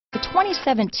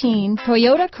2017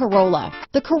 Toyota Corolla.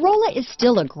 The Corolla is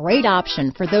still a great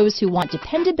option for those who want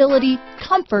dependability,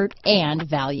 comfort, and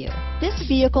value. This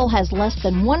vehicle has less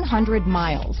than 100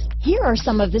 miles. Here are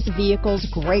some of this vehicle's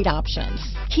great options: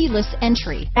 keyless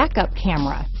entry, backup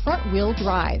camera, front-wheel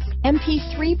drive,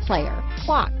 MP3 player,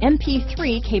 clock,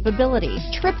 MP3 capability,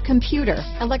 trip computer,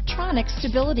 electronic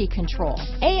stability control,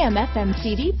 AM/FM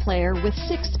CD player with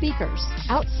 6 speakers,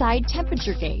 outside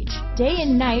temperature gauge, day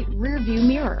and night rear view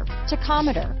mirror,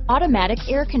 tachometer, automatic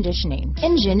air conditioning,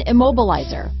 engine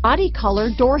immobilizer, body color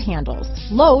door handles,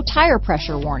 low tire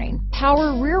pressure warning,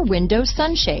 power rear window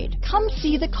sunshade. Come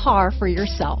see the car for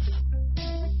yourself.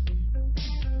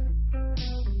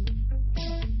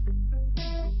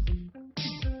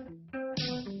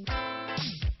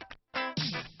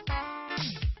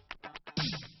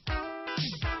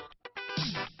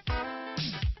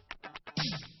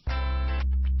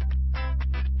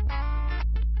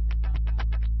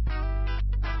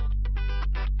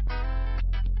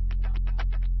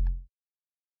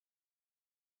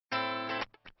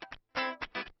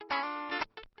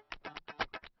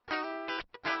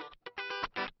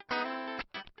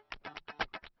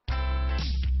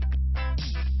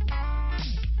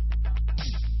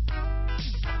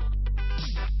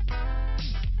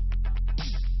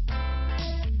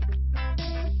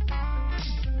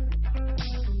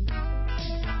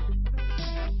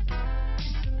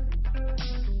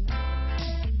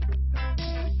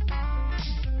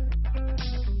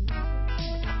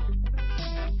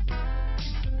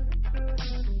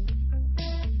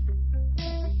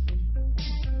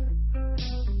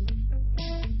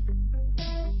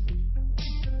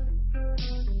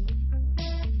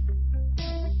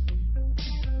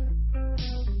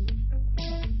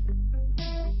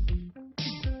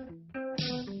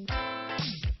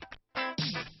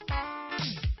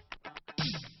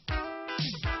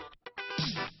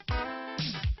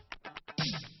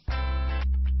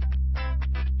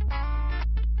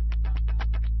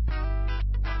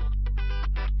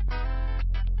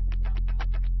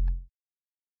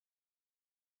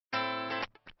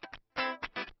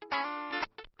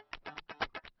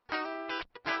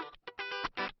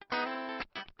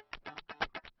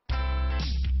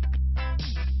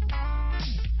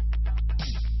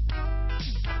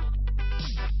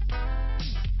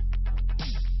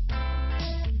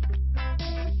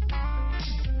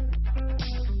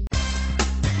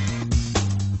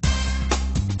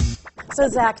 So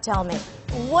Zach, tell me,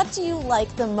 what do you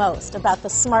like the most about the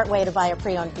smart way to buy a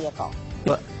pre-owned vehicle?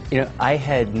 Well, I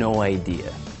had no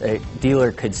idea a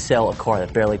dealer could sell a car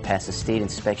that barely passed a state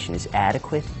inspection as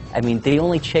adequate. I mean, they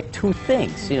only check 2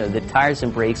 things. The tires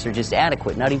and brakes are just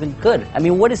adequate, not even good. I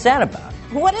mean, what is that about?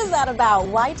 What is that about?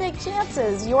 Why take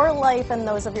chances? Your life and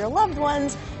those of your loved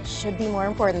ones should be more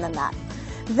important than that.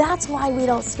 That's why we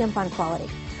don't skimp on quality.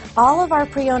 All of our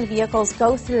pre-owned vehicles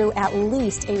go through at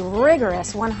least a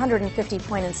rigorous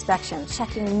 150-point inspection,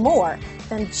 checking more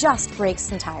than just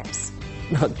brakes and tires.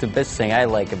 The best thing I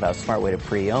like about Smart Way to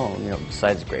Pre-Own,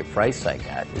 besides the great price I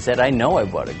got, is that I know I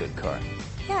bought a good car.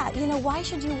 Yeah, why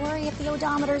should you worry if the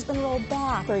odometer's been rolled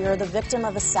back, or you're the victim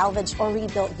of a salvaged or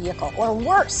rebuilt vehicle, or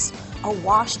worse, a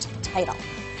washed title?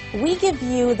 We give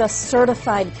you the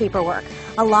certified paperwork,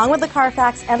 along with the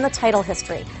Carfax and the title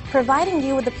history, providing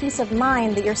you with the peace of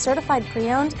mind that your certified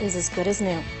pre-owned is as good as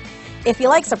new. If you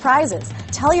like surprises,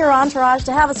 tell your entourage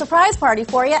to have a surprise party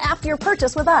for you after your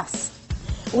purchase with us.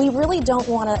 We really don't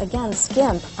want to, again,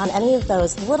 skimp on any of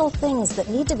those little things that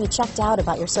need to be checked out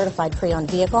about your certified pre-owned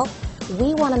vehicle.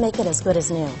 We want to make it as good as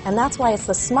new, and that's why it's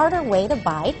the smarter way to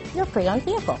buy your pre-owned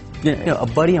vehicle. A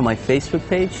buddy on my Facebook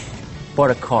page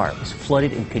bought a car, was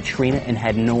flooded in Katrina, and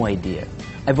had no idea.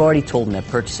 I've already told him that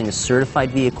purchasing a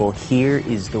certified vehicle here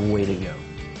is the way to go.